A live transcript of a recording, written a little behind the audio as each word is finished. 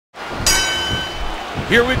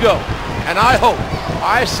Here we go. And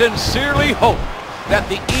I sincerely hope that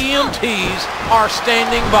the EMTs are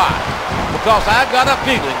standing by, because I got a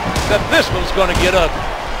feeling that this one's going to get ugly.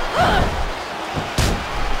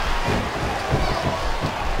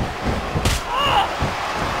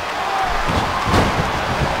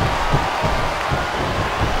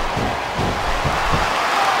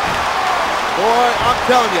 Boy, I'm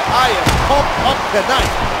telling you, I am pumped up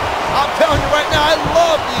tonight. I'm telling you right now, I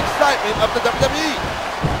love the excitement of the WWE.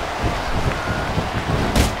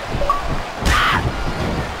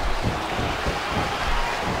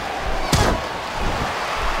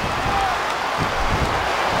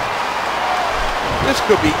 This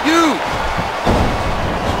could be huge.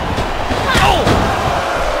 Oh!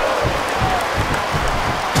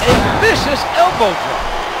 A vicious elbow drop,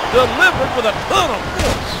 delivered with a ton of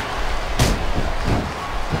force.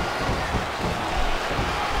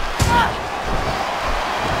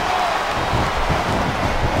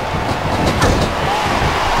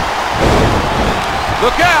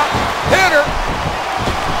 Look out, hit her.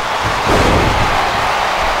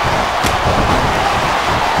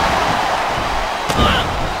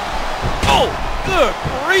 Oh, good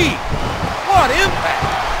grief. What impact.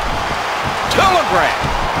 Telegraph.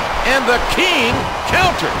 And the King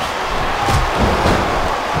counters.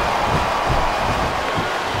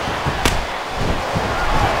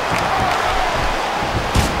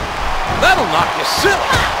 That'll knock you silly.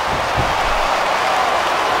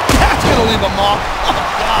 That's going to leave a mark. Oh,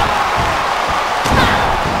 God.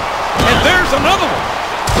 And there's another one.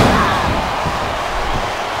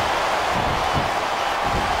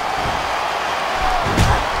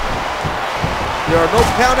 There are no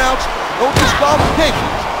countouts, no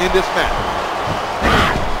disqualifications in this match.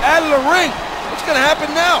 Out of the ring. What's going to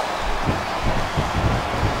happen now?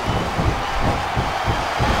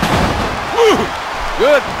 Woo!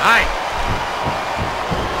 Good night.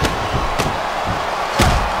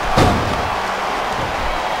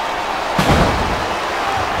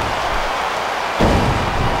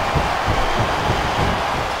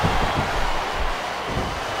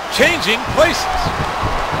 Changing places.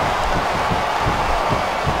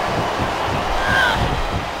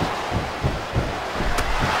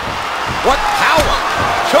 What power!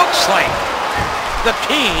 Choke slam. The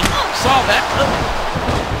King saw that coming.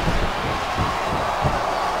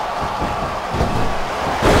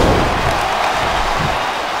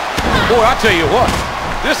 Boy, I tell you what,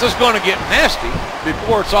 this is going to get nasty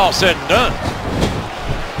before it's all said and done.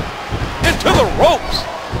 Into the ropes.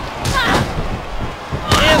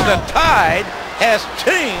 And the tide has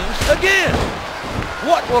changed again.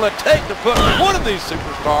 What will it take to put one of these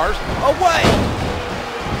superstars away?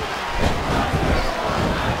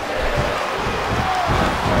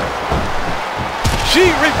 She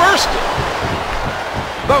reversed it.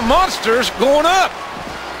 The monster's going up.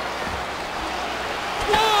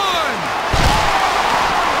 One.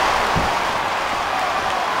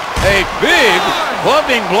 A big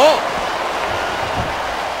clubbing blow.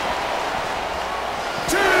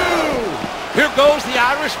 Here goes the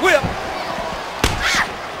Irish whip. 3.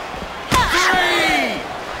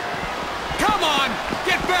 Come on,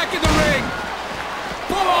 get back in the ring.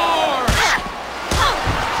 4.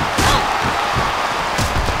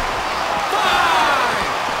 5.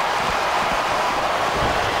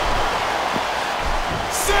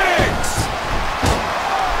 6.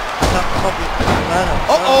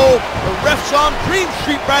 Uh-oh, the ref's on Dream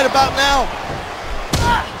Street right about now.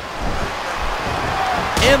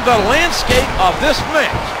 And the landscape of this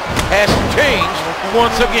match has changed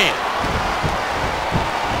once again.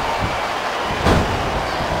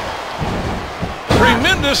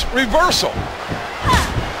 Tremendous reversal.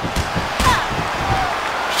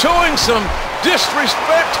 Showing some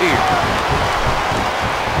disrespect here.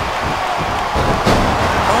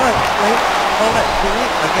 All right, wait, hold it,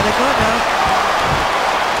 I'm gonna go now.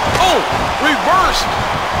 Oh, reversed.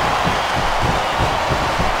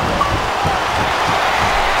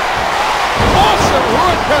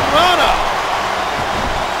 Hurricanrana.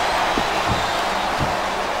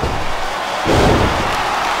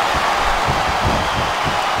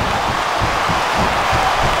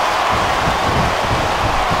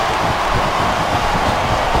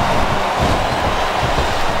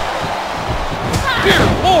 Dear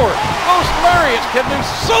Lord, those lariats can do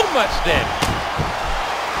so much damage.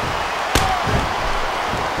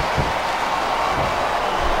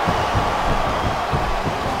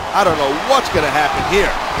 I don't know what's going to happen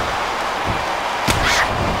here.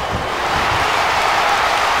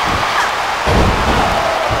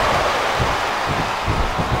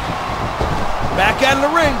 Back out of the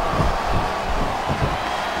ring.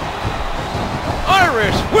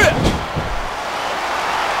 Irish whip.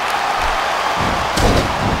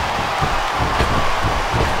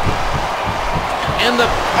 and the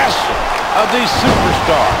passion of these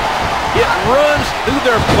superstars. It runs through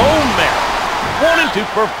their bone marrow, wanting to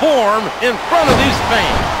perform in front of these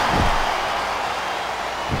fans.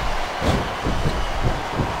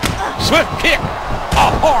 Swift kick, a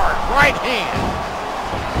hard right hand.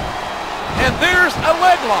 And there's a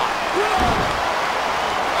leg lock.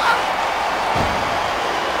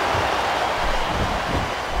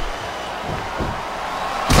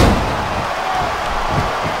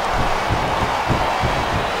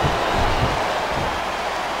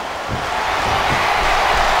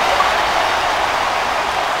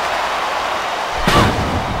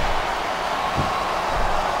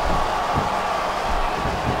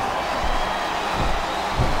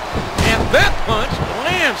 That punch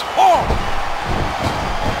lands hard.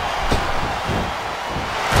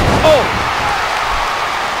 Oh.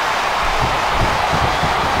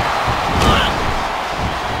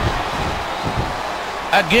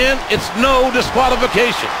 Again, it's no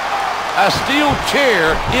disqualification. A steel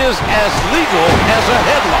chair is as legal as a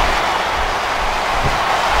headlock.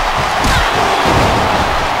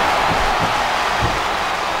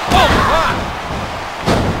 Oh, my.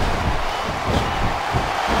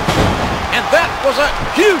 That was a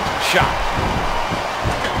huge shot.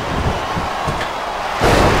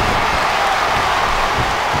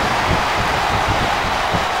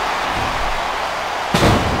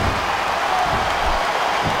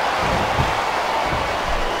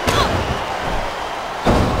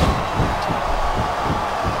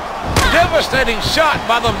 Devastating shot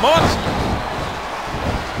by the monster.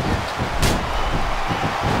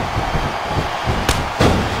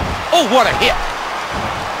 Oh, what a hit.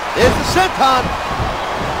 There's the senton.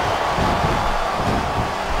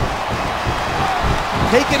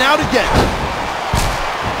 Taken out again.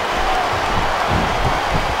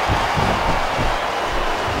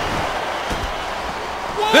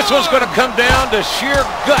 One. This one's going to come down to sheer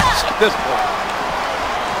guts at this point.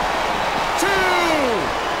 2.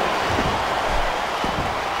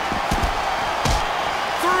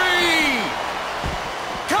 3.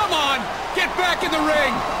 Come on, get back in the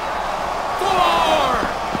ring. 4.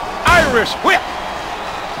 Irish whip.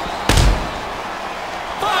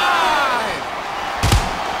 5.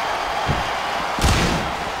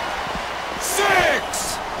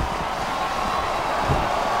 6.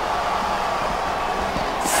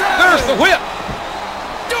 7. There's the whip.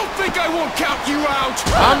 Don't think I won't count you out.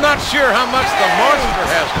 I'm not sure how much the monster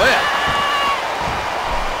has left.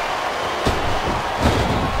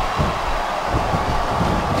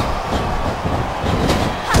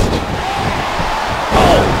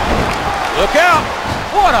 Look out!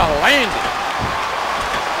 What a landing!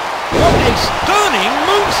 What a stunning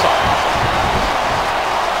moonsault!